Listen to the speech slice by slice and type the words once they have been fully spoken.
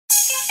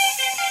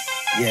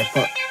Yeah,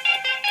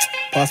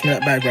 pass me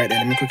that bag right there.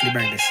 Let me quickly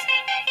bag this.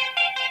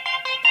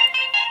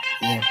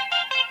 Yeah.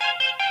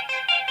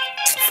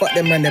 Fuck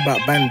them man about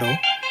bando.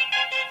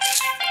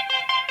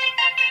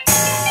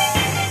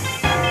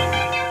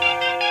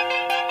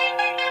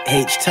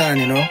 H-Town,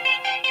 you know.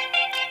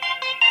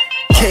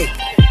 Cake,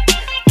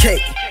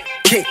 cake,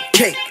 cake,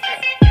 cake,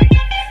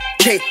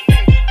 cake,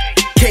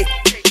 cake.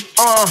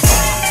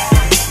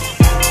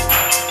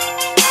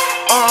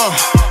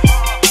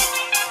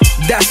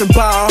 That's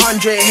about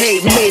 100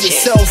 hate, made it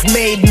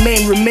self-made,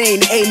 main remain,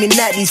 aiming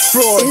at these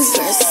frauds.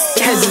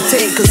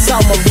 Hesitate cause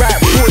I'm a rap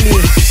bully.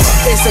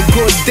 It's a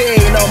good day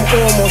and I'm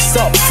almost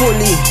up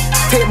fully.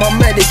 Take my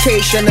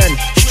medication and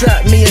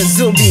strap me a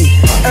Zubi.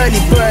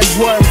 Early birds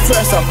weren't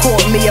first, I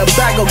caught me a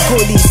bag of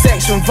goodies.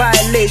 Section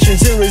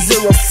violation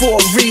 004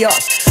 re-up.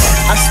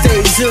 I stay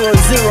 0-0,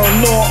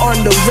 no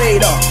on the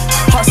radar.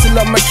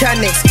 Hustler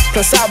mechanics,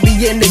 plus I'll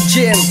be in the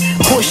gym.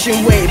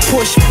 Pushing weight,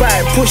 push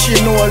back,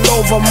 pushing all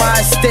over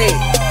my state.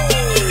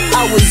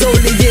 I was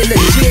only in the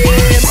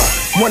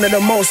gym. One of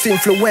the most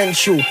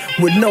influential,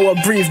 with no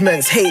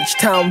abbreviations.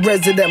 H-Town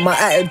resident, my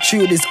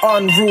attitude is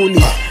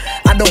unruly.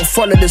 I don't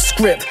follow the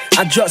script,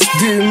 I just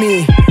do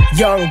me.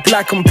 Young,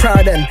 black and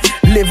proud and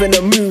living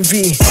a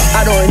movie.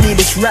 I don't need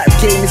this rap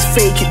game, it's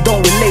fake, it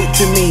don't relate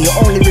to me. It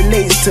only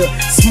relates to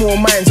small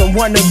minds I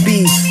wanna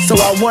be. So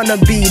I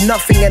wanna be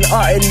nothing and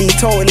utterly,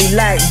 totally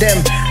like them.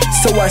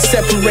 So I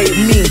separate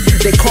me,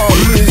 they can't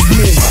move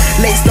me.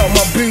 Laced up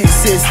my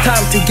boots, it's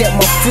time to get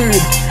my food.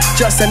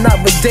 Just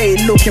another day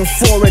looking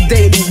for a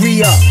daily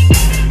re-up.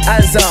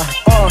 As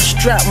I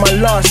strap my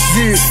last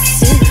suit.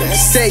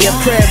 Say a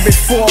prayer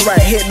before I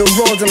hit the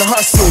roads and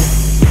hustle.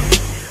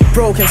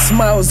 Broken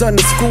smiles on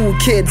the school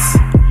kids.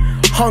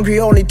 Hungry,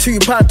 only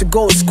 £2 to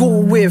go to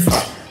school with.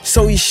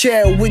 So you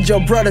share with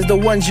your brothers, the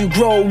ones you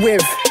grow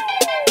with.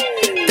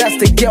 That's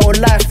the ghetto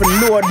life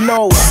and Lord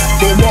knows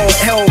they won't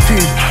help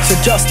you, so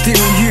just do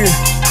you.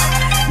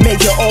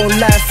 Make your own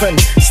life and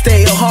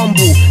stay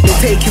humble.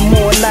 They're taking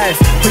more life,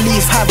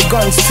 police have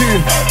guns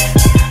too.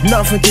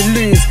 Nothing to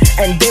lose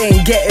and they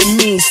ain't getting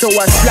me. So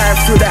I slide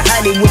through the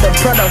alley with a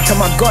product of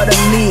my God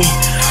and me.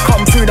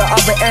 Come through the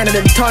other end of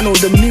the tunnel,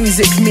 the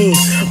music me.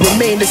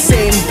 Remain the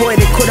same boy,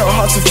 they couldn't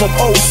hustle from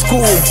old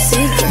school.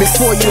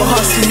 Before you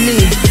hustle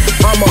me,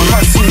 I'ma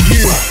hustle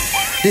you.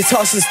 This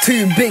hustle's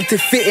too big to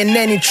fit in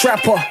any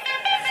trapper.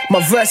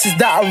 My verses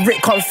that I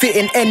writ can't fit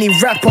in any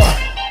rapper.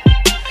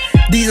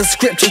 These are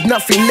scriptures,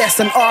 nothing less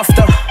than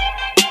after.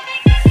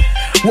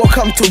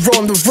 Welcome to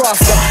Rome the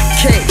rafter.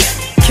 Cake,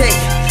 cake,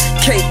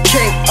 cake,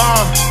 cake,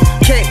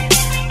 cake,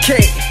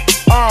 cake,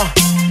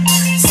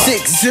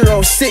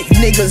 606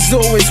 niggas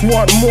always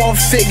want more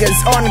figures.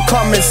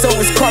 Uncommon, so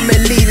it's common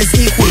leaders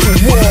equal to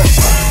war.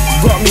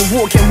 Got me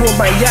walking with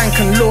my yank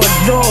and Lord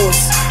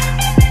knows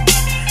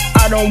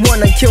I don't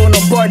wanna kill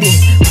nobody,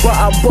 but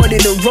I body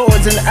the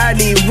roads and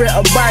alley. Read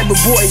a Bible,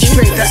 brought it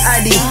straight to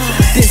Addy.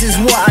 This is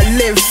what I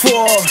live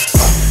for.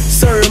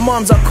 Sorry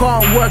moms, I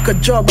can't work a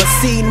job, I've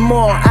seen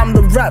more. I'm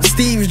the rap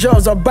Steve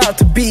Jobs, about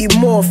to be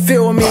more,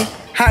 feel me?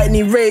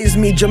 Hackney raised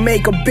me,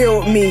 Jamaica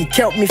built me,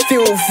 kept me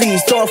filthy.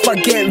 So if I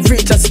get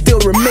rich, I still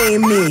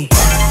remain me.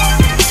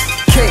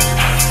 Cake,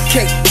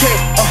 cake,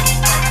 cake,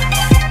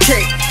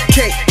 cake,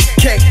 cake,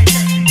 cake,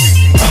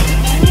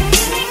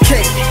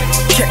 cake,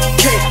 cake,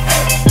 cake,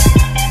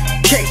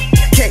 cake,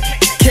 cake,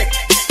 cake,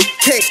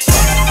 cake.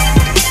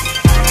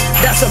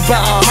 That's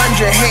about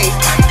 100 hate.